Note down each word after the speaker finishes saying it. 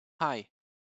Hi,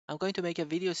 I'm going to make a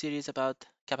video series about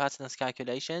capacitance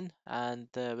calculation and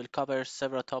we'll cover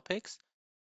several topics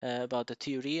about the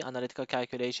theory, analytical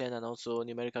calculation, and also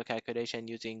numerical calculation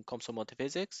using COMSOL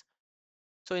Multiphysics.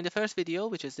 So in the first video,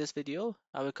 which is this video,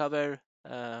 I will cover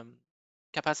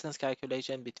capacitance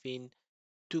calculation between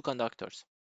two conductors.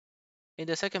 In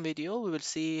the second video, we will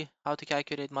see how to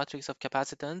calculate matrix of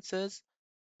capacitances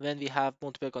when we have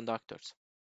multiple conductors.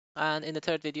 And in the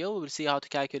third video, we will see how to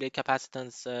calculate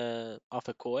capacitance of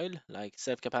a coil, like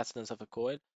self-capacitance of a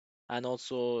coil. And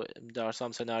also there are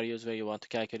some scenarios where you want to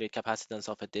calculate capacitance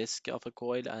of a disk of a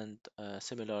coil and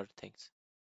similar things.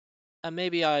 And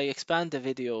maybe I expand the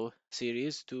video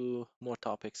series to more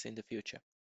topics in the future.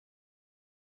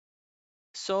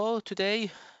 So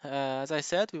today, as I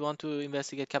said, we want to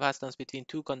investigate capacitance between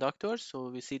two conductors. So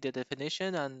we see the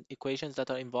definition and equations that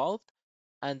are involved.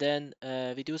 And then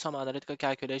we do some analytical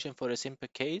calculation for a simple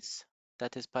case,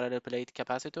 that is parallel plate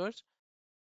capacitors.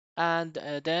 And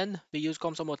then we use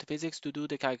COMSOL Multiphysics to do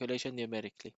the calculation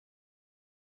numerically.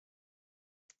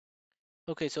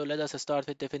 Okay, so let us start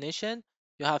with definition.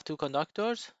 You have two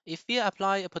conductors. If we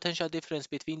apply a potential difference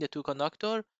between the two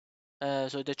conductors,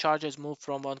 so the charges move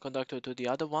from one conductor to the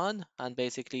other one, and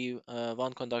basically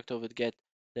one conductor would get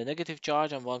the negative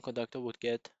charge and one conductor would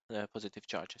get positive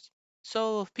charges.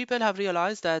 So people have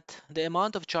realized that the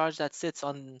amount of charge that sits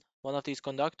on one of these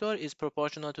conductors is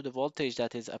proportional to the voltage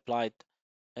that is applied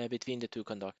between the two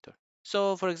conductors.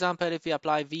 So for example, if we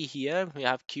apply V here, we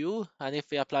have Q, and if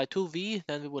we apply 2V,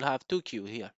 then we will have 2Q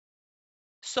here.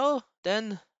 So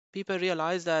then people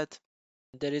realize that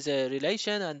there is a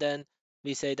relation, and then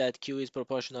we say that Q is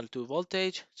proportional to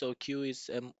voltage. So Q is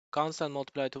a constant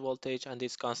multiplied to voltage, and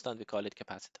this constant we call it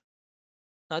capacitance.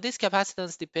 Now this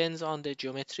capacitance depends on the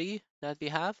geometry that we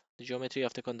have, the geometry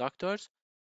of the conductors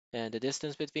and the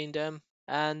distance between them,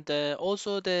 and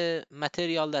also the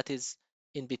material that is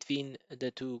in between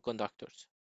the two conductors,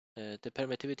 the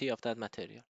permittivity of that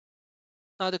material.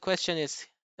 Now the question is,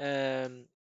 can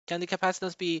the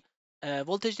capacitance be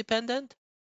voltage dependent?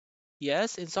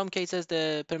 Yes, in some cases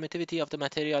the permittivity of the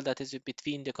material that is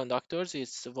between the conductors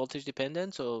is voltage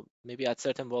dependent. So maybe at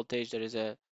certain voltage there is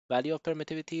a value of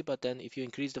permittivity, but then if you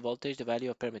increase the voltage, the value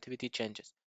of permittivity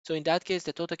changes. So in that case,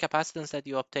 the total capacitance that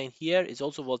you obtain here is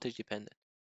also voltage dependent.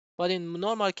 But in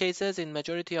normal cases, in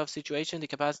majority of situations, the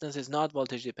capacitance is not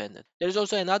voltage dependent. There is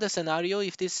also another scenario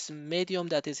if this medium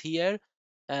that is here,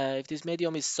 if this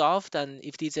medium is soft and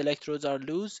if these electrodes are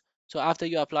loose, so after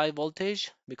you apply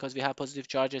voltage, because we have positive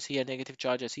charges here, negative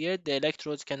charges here, the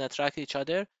electrodes can attract each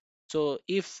other. So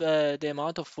if the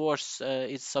amount of force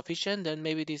is sufficient, then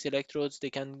maybe these electrodes, they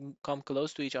can come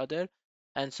close to each other.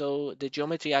 And so the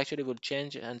geometry actually will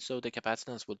change, and so the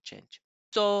capacitance will change.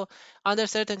 So under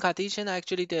certain condition,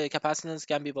 actually the capacitance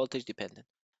can be voltage dependent.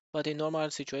 But in normal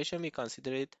situation, we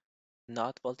consider it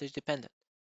not voltage dependent.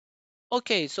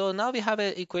 Okay, so now we have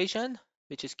an equation,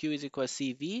 which is Q is equal to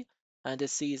CV, and the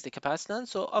C is the capacitance.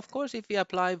 So of course, if we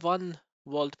apply 1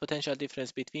 volt potential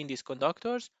difference between these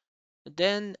conductors,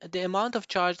 then the amount of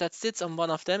charge that sits on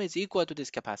one of them is equal to this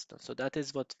capacitance. So that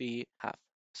is what we have.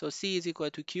 So C is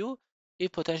equal to Q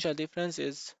if potential difference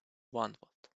is 1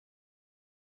 volt.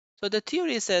 So the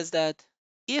theory says that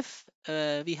if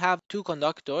we have two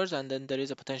conductors and then there is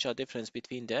a potential difference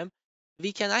between them,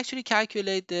 we can actually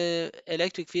calculate the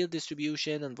electric field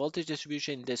distribution and voltage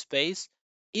distribution in the space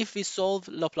if we solve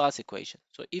Laplace equation.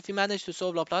 So if we manage to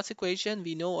solve Laplace equation,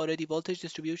 we know already voltage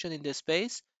distribution in the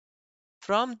space.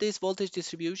 From this voltage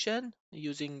distribution,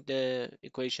 using the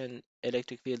equation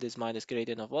electric field is minus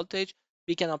gradient of voltage,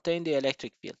 we can obtain the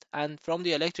electric field. And from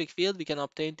the electric field, we can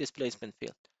obtain displacement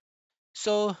field.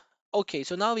 So, okay,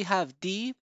 so now we have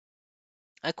D.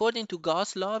 According to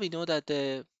Gauss' law, we know that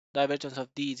the divergence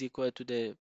of D is equal to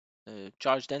the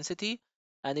charge density.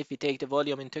 And if we take the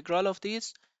volume integral of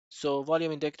this, so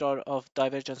volume integral of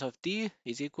divergence of D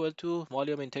is equal to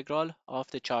volume integral of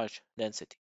the charge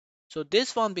density. So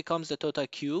this one becomes the total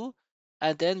Q,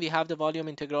 and then we have the volume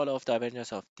integral of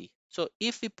divergence of D. So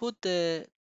if we put the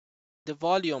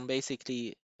volume,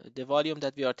 basically the volume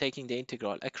that we are taking the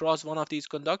integral across one of these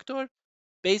conductors,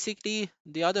 basically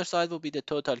the other side will be the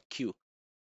total Q.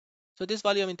 So this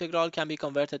volume integral can be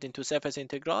converted into surface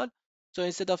integral. So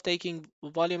instead of taking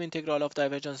volume integral of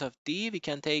divergence of D, we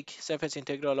can take surface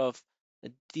integral of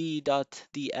d dot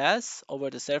ds over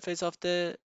the surface of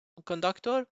the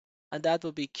conductor, and that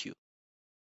will be Q.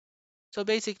 So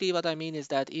basically what I mean is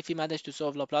that if we manage to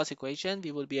solve Laplace equation,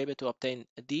 we will be able to obtain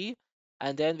D,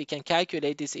 and then we can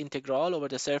calculate this integral over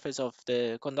the surface of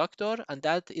the conductor, and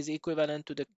that is equivalent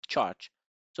to the charge.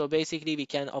 So basically we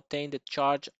can obtain the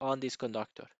charge on this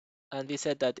conductor. And we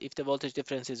said that if the voltage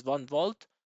difference is 1 volt,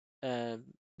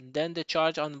 then the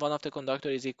charge on one of the conductor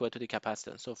is equal to the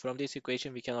capacitance. So from this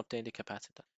equation, we can obtain the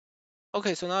capacitance.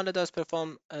 Okay, so now let us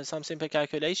perform some simple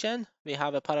calculation. We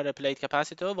have a parallel plate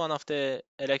capacitor. One of the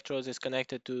electrodes is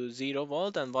connected to 0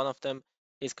 volt and one of them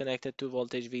is connected to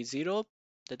voltage V0.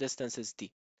 The distance is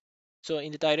D. So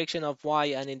in the direction of Y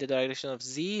and in the direction of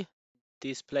Z,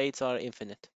 these plates are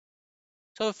infinite.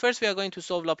 So first we are going to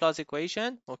solve Laplace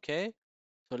equation. Okay,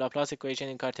 so Laplace equation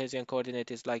in Cartesian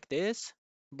coordinate is like this,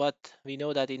 but we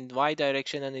know that in Y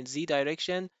direction and in Z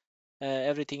direction,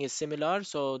 everything is similar.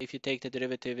 So if you take the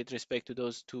derivative with respect to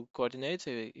those two coordinates,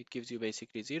 it gives you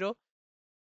basically 0.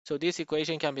 So this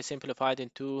equation can be simplified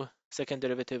into second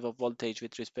derivative of voltage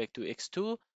with respect to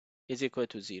x2 is equal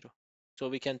to 0. So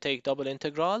we can take double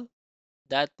integral.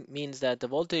 That means that the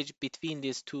voltage between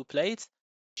these two plates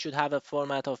should have a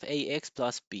format of ax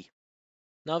plus b.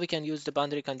 Now we can use the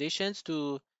boundary conditions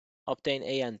to obtain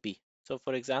a and b. So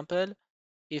for example,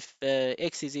 if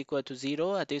x is equal to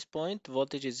 0 at this point,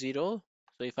 voltage is 0.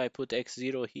 So if I put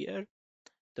x0 here,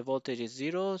 the voltage is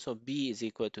 0, so b is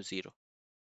equal to 0.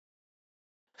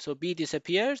 So b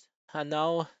disappears, and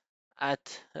now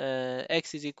at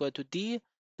x is equal to d,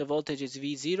 the voltage is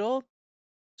v0.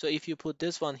 So if you put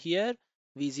this one here,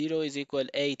 v0 is equal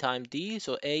a times d,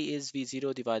 so a is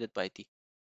v0 divided by d.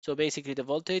 So basically the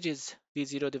voltage is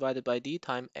v0 divided by d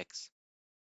times x.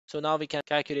 So now we can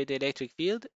calculate the electric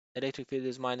field. Electric field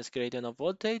is minus gradient of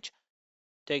voltage.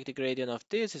 Take the gradient of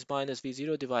this is minus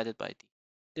v0 divided by d.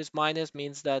 This minus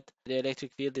means that the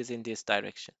electric field is in this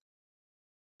direction.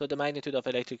 So the magnitude of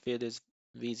electric field is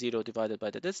v0 divided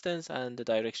by the distance, and the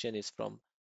direction is from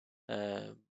uh,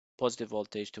 positive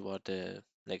voltage toward the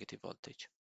negative voltage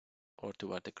or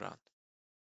toward the ground.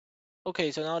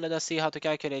 Okay, so now let us see how to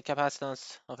calculate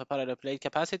capacitance of a parallel plate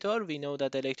capacitor. We know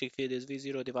that the electric field is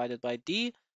v0 divided by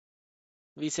d.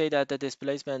 We say that the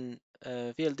displacement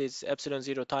field is epsilon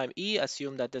 0 times E,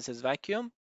 assume that this is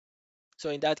vacuum. So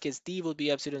in that case, D will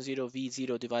be epsilon 0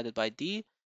 V0 divided by D.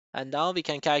 And now we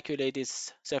can calculate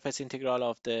this surface integral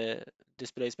of the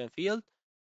displacement field.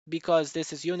 Because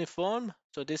this is uniform,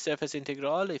 so this surface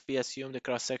integral, if we assume the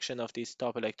cross section of this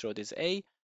top electrode is A,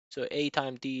 so A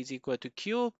times D is equal to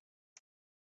Q.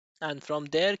 And from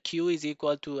there, Q is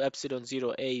equal to epsilon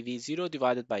 0 A V0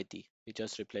 divided by D. We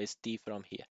just replace D from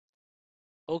here.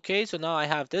 Okay, so now I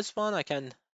have this one. I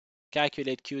can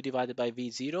calculate Q divided by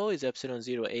V0 is epsilon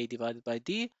 0 A divided by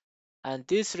D. And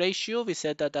this ratio, we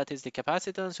said that that is the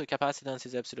capacitance. So capacitance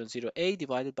is epsilon 0 A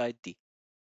divided by D.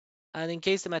 And in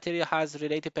case the material has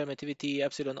related permittivity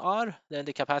epsilon R, then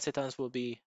the capacitance will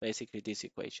be basically this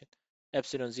equation.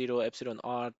 Epsilon 0 epsilon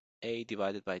R A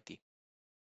divided by D.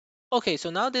 Okay, so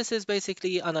now this is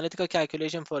basically analytical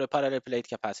calculation for a parallel plate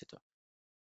capacitor.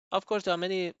 Of course, there are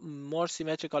many more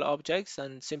symmetrical objects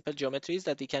and simple geometries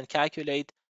that we can calculate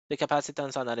the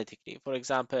capacitance analytically. For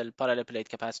example, parallel plate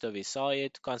capacitor, we saw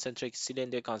it, concentric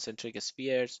cylinder, concentric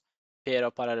spheres, pair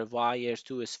of parallel wires,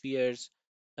 two spheres,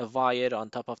 a wire on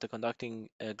top of the conducting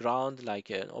ground, like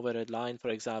an overhead line, for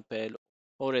example,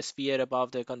 or a sphere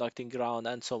above the conducting ground,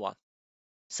 and so on.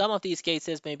 Some of these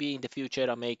cases, maybe in the future,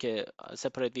 I'll make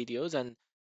separate videos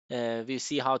and we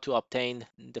see how to obtain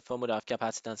the formula of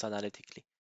capacitance analytically.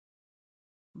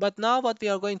 But now what we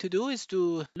are going to do is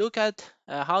to look at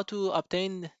how to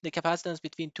obtain the capacitance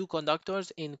between two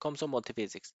conductors in COMSOL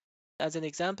Multiphysics. As an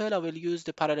example, I will use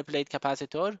the parallel plate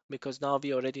capacitor because now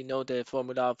we already know the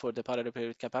formula for the parallel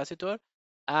plate capacitor.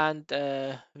 And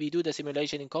we do the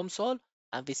simulation in COMSOL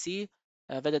and we see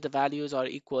whether the values are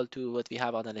equal to what we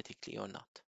have analytically or not.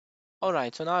 All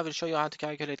right, so now I will show you how to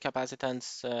calculate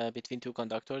capacitance between two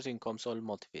conductors in COMSOL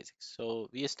Multiphysics. So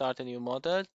we start a new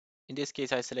model. In this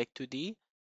case, I select 2D.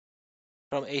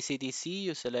 From AC/DC,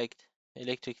 you select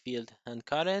electric field and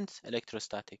current,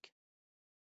 electrostatic.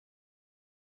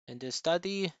 In the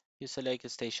study, you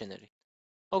select stationary.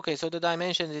 Okay, so the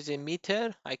dimension is in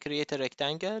meter. I create a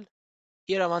rectangle.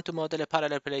 Here I want to model a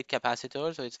parallel plate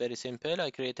capacitor, so it's very simple.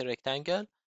 I create a rectangle.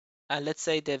 And let's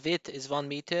say the width is 1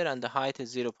 meter and the height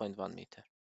is 0.1 meter.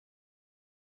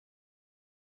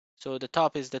 So the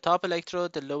top is the top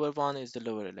electrode, the lower one is the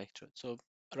lower electrode. So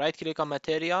right click on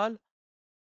material,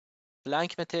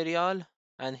 blank material,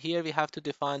 and here we have to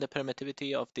define the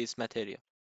permittivity of this material.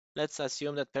 Let's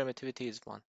assume that permittivity is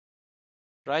 1.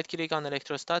 Right click on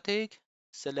electrostatic,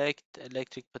 select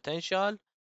electric potential.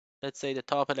 Let's say the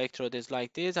top electrode is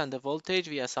like this and the voltage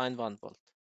we assign 1 volt.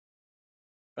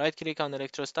 Right click on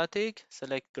electrostatic,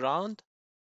 select ground,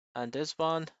 and this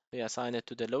one we assign it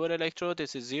to the lower electrode.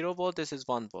 This is 0 volt, this is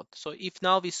 1 volt. So if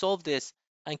now we solve this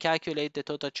and calculate the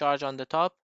total charge on the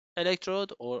top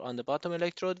electrode or on the bottom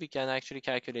electrode, we can actually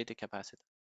calculate the capacitance.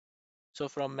 So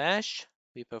from mesh,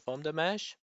 We perform the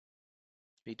mesh,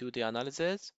 we do the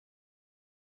analysis.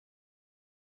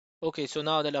 Okay, so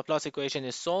now the Laplace equation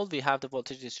is solved. We have the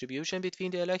voltage distribution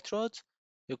between the electrodes.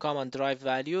 You come on drive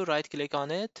value, right click on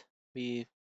it. We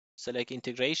select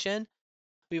integration.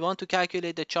 We want to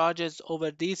calculate the charges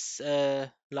over this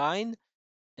line.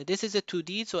 This is a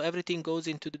 2D, so everything goes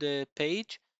into the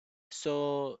page.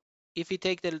 So if we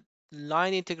take the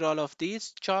line integral of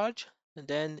this charge,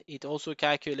 then it also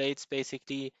calculates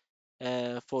basically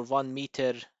for 1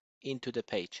 meter into the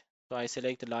page. So I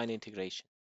select the line integration.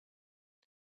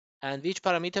 And which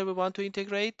parameter we want to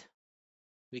integrate?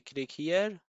 We click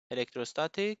here,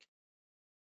 electrostatic,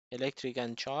 electric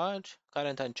and charge,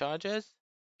 current and charges.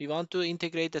 We want to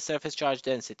integrate the surface charge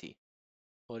density,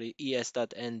 or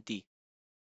ES.ND.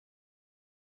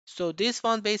 So this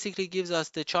one basically gives us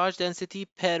the charge density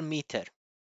per meter.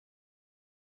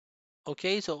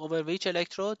 Okay, so over which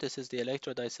electrode? This is the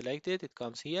electrode I selected, it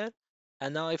comes here.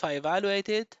 And now if I evaluate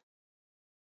it,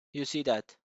 you see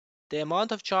that the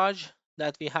amount of charge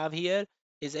that we have here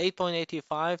is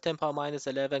 8.85 10 power minus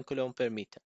 11 coulomb per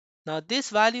meter. Now this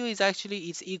value is actually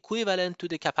is equivalent to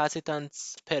the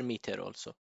capacitance per meter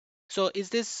also. So is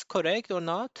this correct or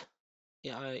not?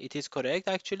 Yeah, it is correct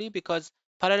actually, because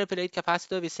parallel plate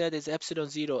capacitor we said is epsilon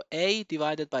 0 A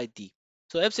divided by D.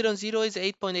 So epsilon 0 is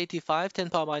 8.85 10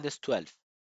 power minus 12.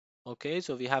 Okay,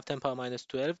 so we have 10 power minus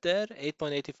 12 there.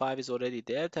 8.85 is already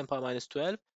there, 10 power minus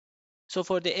 12. So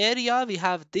for the area, we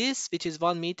have this, which is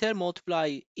 1 meter,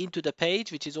 multiply into the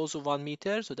page, which is also 1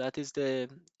 meter. So that is the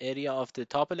area of the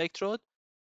top electrode.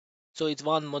 So it's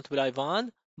 1 multiply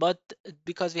 1. But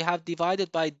because we have divided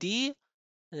by D,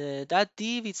 that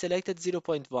D we selected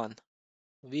 0.1,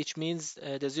 which means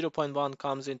the 0.1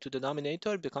 comes into the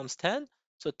denominator, becomes 10.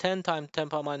 So 10 times 10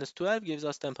 power minus 12 gives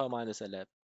us 10 power minus 11.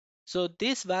 So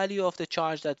this value of the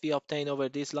charge that we obtain over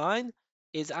this line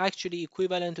is actually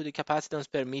equivalent to the capacitance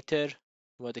per meter,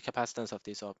 or the capacitance of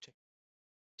this object.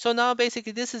 So now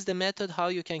basically this is the method how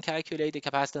you can calculate the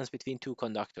capacitance between two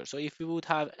conductors. So if you would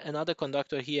have another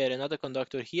conductor here, another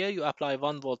conductor here, you apply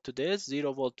 1 volt to this,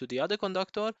 0 volt to the other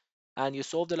conductor, and you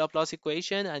solve the Laplace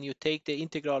equation and you take the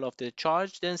integral of the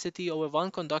charge density over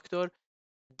one conductor.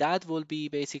 That will be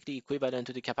basically equivalent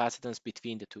to the capacitance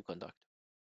between the two conductors.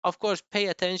 Of course, pay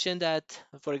attention that,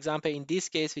 for example, in this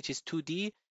case, which is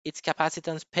 2D, it's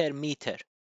capacitance per meter.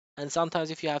 And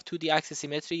sometimes if you have 2D axis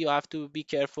symmetry, you have to be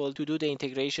careful to do the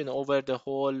integration over the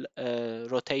whole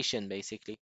rotation,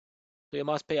 basically. So you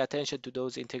must pay attention to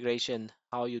those integration,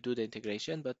 how you do the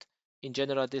integration. But in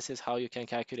general, this is how you can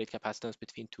calculate capacitance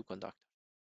between two conductors.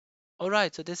 All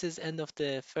right, so this is end of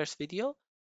the first video.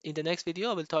 In the next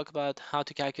video, I will talk about how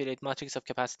to calculate matrix of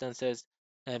capacitances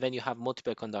when you have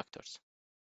multiple conductors.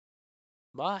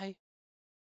 Bye.